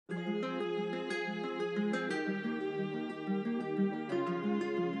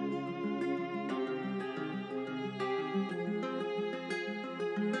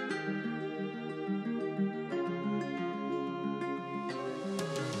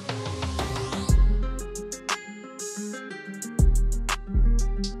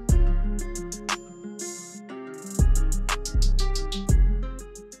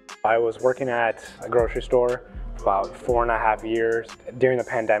I was working at a grocery store for about 4.5 years. During the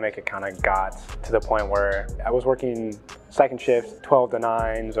pandemic, it kind of got to the point where I was working second shift, 12 to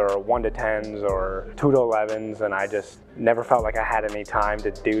 9s or 1 to 10s or 2 to 11s, and I just never felt like I had any time to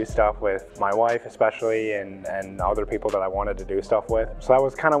do stuff with my wife especially and other people that I wanted to do stuff with. So that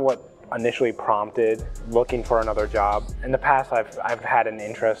was kind of what initially prompted looking for another job. In the past, I've had an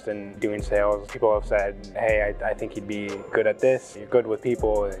interest in doing sales. People have said, hey, I think you'd be good at this. You're good with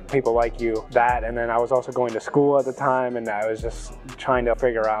people and people like you. That, and then I was also going to school at the time, and I was just trying to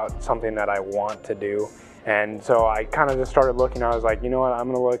figure out something that I want to do. And so I kind of just started looking. I was like, you know what, I'm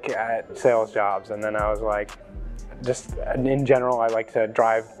gonna look at sales jobs. And then I was like, just in general, I like to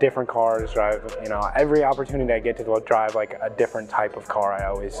drive different cars, every opportunity I get to drive like a different type of car, I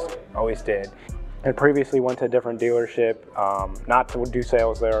always did. I previously went to a different dealership, not to do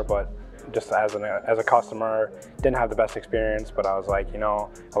sales there, but just as a customer. Didn't have the best experience, but I was like,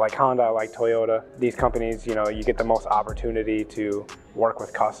 I like Honda, I like Toyota. These companies, you get the most opportunity to work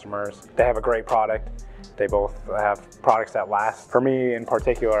with customers. They have a great product. They both have products that last. For me in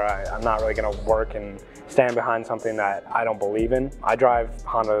particular, I'm not really gonna work and stand behind something that I don't believe in. I drive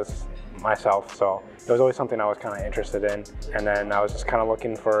Hondas myself, so it was always something I was kind of interested in. And then I was just kind of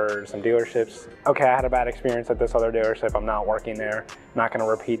looking for some dealerships. Okay, I had a bad experience at this other dealership. I'm not working there. I'm not going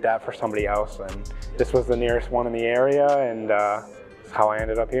to repeat that for somebody else. And this was the nearest one in the area, and that's how I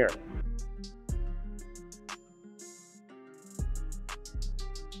ended up here.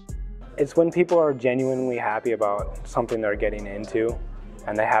 It's when people are genuinely happy about something they're getting into,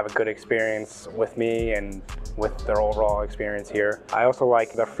 and they have a good experience with me and with their overall experience here. I also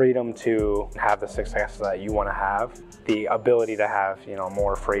like the freedom to have the success that you want to have, the ability to have,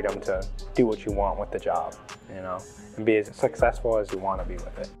 more freedom to do what you want with the job, and be as successful as you want to be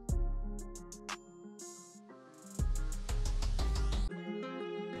with it.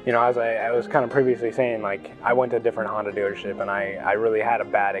 As I was kind of previously saying, like, I went to a different Honda dealership and I really had a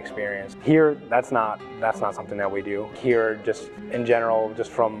bad experience. Here, that's not something that we do. Here, just in general,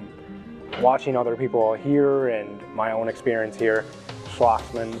 just from watching other people here and my own experience here,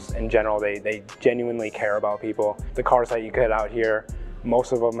 Schlossmann's in general, they genuinely care about people. The cars that you get out here,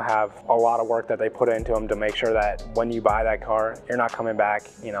 most of them have a lot of work that they put into them to make sure that when you buy that car, you're not coming back,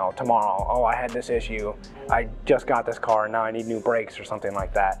 tomorrow, oh, I had this issue, I just got this car, now I need new brakes or something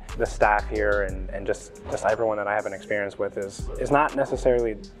like that. The staff here and just everyone that I have an experience with is not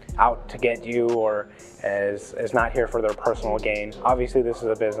necessarily out to get you or is not here for their personal gain. Obviously, this is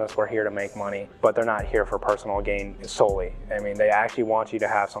a business, we're here to make money, but they're not here for personal gain solely. I mean, they actually want you to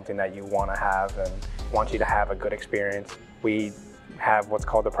have something that you want to have and want you to have a good experience. We have what's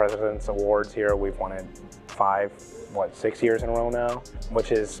called the President's Awards here. We've won it 6 years in a row now,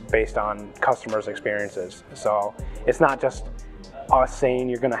 which is based on customers' experiences. So it's not just us saying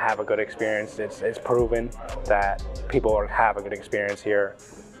you're gonna have a good experience. It's proven that people have a good experience here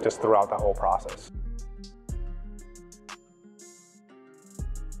just throughout the whole process.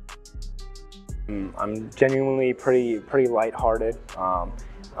 I'm genuinely pretty lighthearted.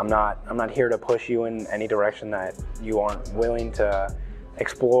 I'm not here to push you in any direction that you aren't willing to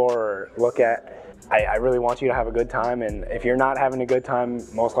explore or look at. I really want you to have a good time, and if you're not having a good time,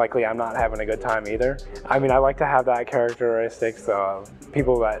 most likely I'm not having a good time either. I mean, I like to have that characteristics of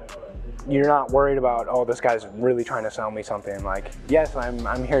people that you're not worried about, oh, this guy's really trying to sell me something. Like, yes,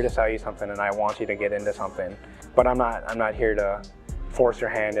 I'm here to sell you something and I want you to get into something, but I'm not here to force your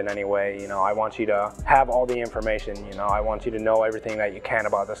hand in any way. I want you to have all the information. I want you to know everything that you can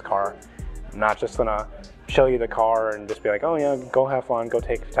about this car. I'm not just gonna show you the car and just be like, oh yeah, go have fun, go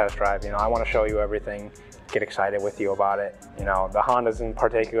take a test drive. I want to show you everything, get excited with you about it. The Hondas in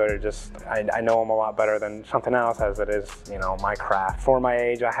particular, I know them a lot better than something else as it is, my craft. For my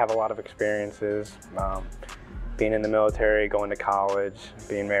age, I have a lot of experiences, being in the military, going to college,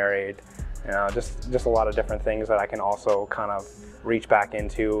 being married, just a lot of different things that I can also kind of reach back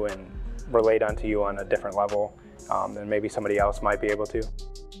into and relate onto you on a different level than maybe somebody else might be able to.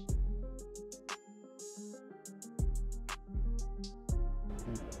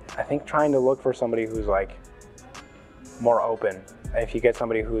 I think trying to look for somebody who's like more open. If you get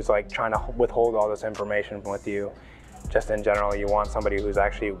somebody who's like trying to withhold all this information with you, just in general, you want somebody who's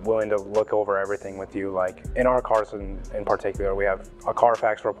actually willing to look over everything with you. Like in our cars in particular, we have a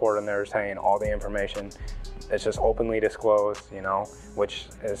Carfax report in there saying all the information. It's just openly disclosed, which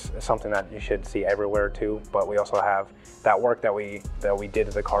is something that you should see everywhere too. But we also have that work that we did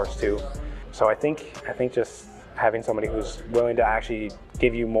to the cars too. So I think just having somebody who's willing to actually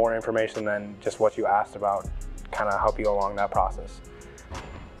give you more information than just what you asked about, kind of help you along that process.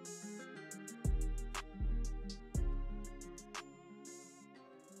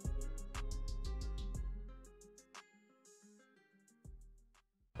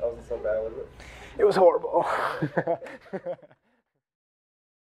 So bad was it? It was horrible.